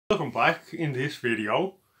Welcome back. In this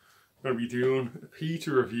video I'm going to be doing a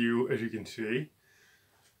pizza review, as you can see,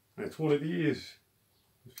 and it's one of these.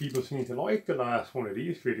 People seem to like the last one of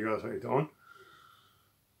these videos I've done.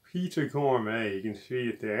 Pizza Gourmet, you can see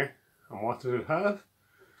it there. And what does it have?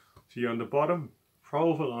 See on the bottom,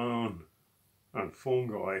 provolone and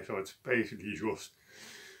fungi, so it's basically just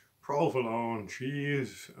provolone,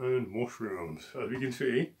 cheese and mushrooms. As you can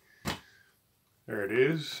see, there it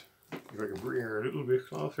is. If I can bring her a little bit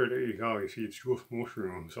closer, there you go. You see it's just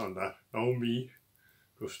mushrooms on that, no meat,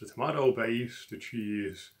 just the tomato base, the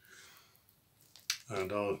cheese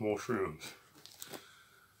and those mushrooms.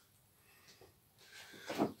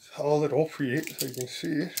 Let's hold it up for you so you can see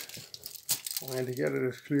it. Trying to get it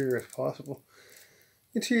as clear as possible.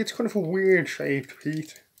 You can see it's kind of a weird shaped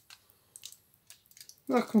pizza.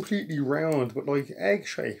 Not completely round, but like egg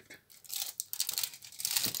shaped.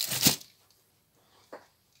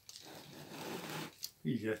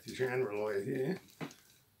 You get the general idea.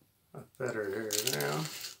 That's better there now.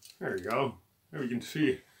 There we go. There we can see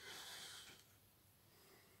it.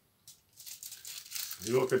 If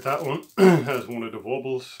you look at that one, it has one of the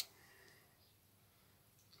bubbles.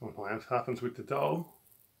 Sometimes happens with the dough.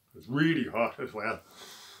 It's really hot as well.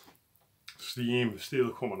 Steam is still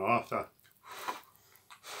coming off that.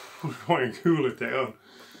 Try and cool it down.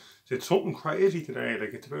 It's something crazy today,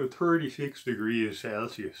 like it's about 36 degrees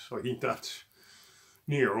Celsius. So I think that's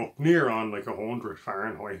near on like 100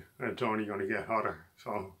 Fahrenheit, and it's only going to get hotter.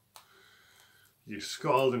 So you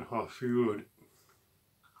scalding hot food.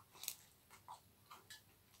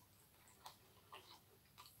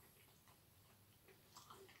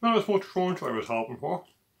 Not as much crunch I was hoping for.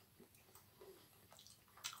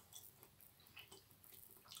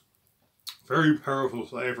 Very powerful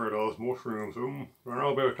flavour of those mushrooms. I don't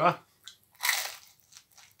know about that.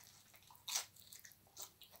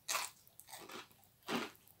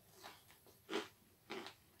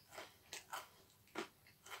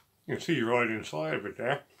 You can see right inside of it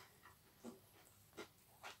there.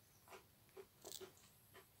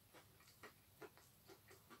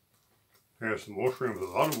 There's some mushrooms, a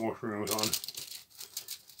lot of mushrooms on it.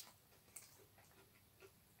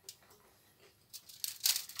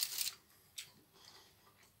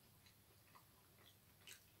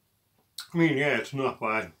 I mean, yeah, it's not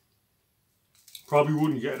bad. Probably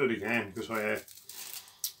wouldn't get it again because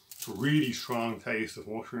it's a really strong taste of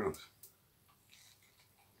mushrooms.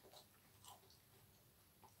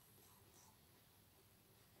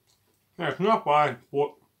 Yeah, it's not bad,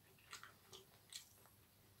 but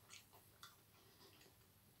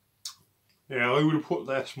yeah, I would have put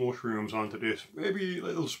less mushrooms onto this. Maybe a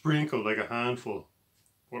little sprinkle, like a handful.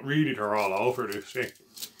 But really they're all over this, see?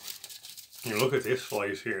 You look at this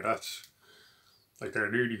slice here, that's like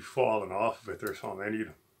they're nearly falling off of it. There's so many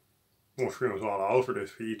mushrooms all over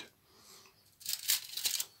this feet.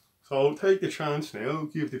 So take the chance now,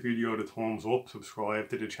 give the video the thumbs up, subscribe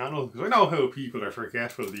to the channel, because I know how people are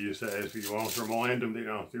forgetful these days. If you won't remind them, they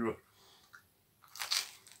don't do it.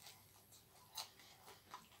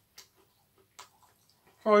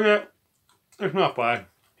 Oh yeah, it's not bad.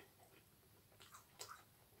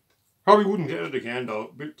 Probably wouldn't get it again though,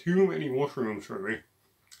 a bit too many mushrooms for me.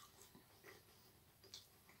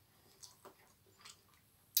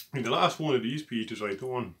 In the last one of these pizzas I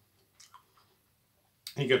done,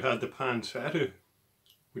 I think it had the pancetta,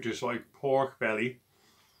 which is like pork belly,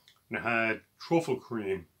 and it had truffle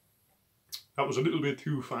cream. That was a little bit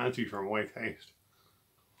too fancy for my taste.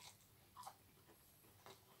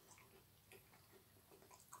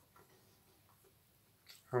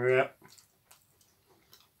 Oh yeah.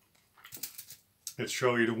 Let's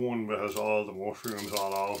show you the one that has all the mushrooms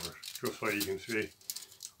all over it, just so you can see.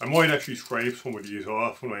 I might actually scrape some of these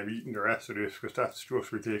off when I'm eating the rest of this, because that's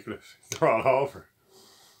just ridiculous. They're all over.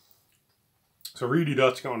 So really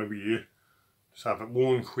that's going to be it. Just have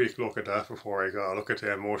one quick look at that before I go look at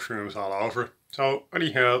the mushrooms all over it. So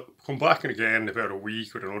anyhow, come back again in about a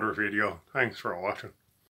week with another video. Thanks for watching.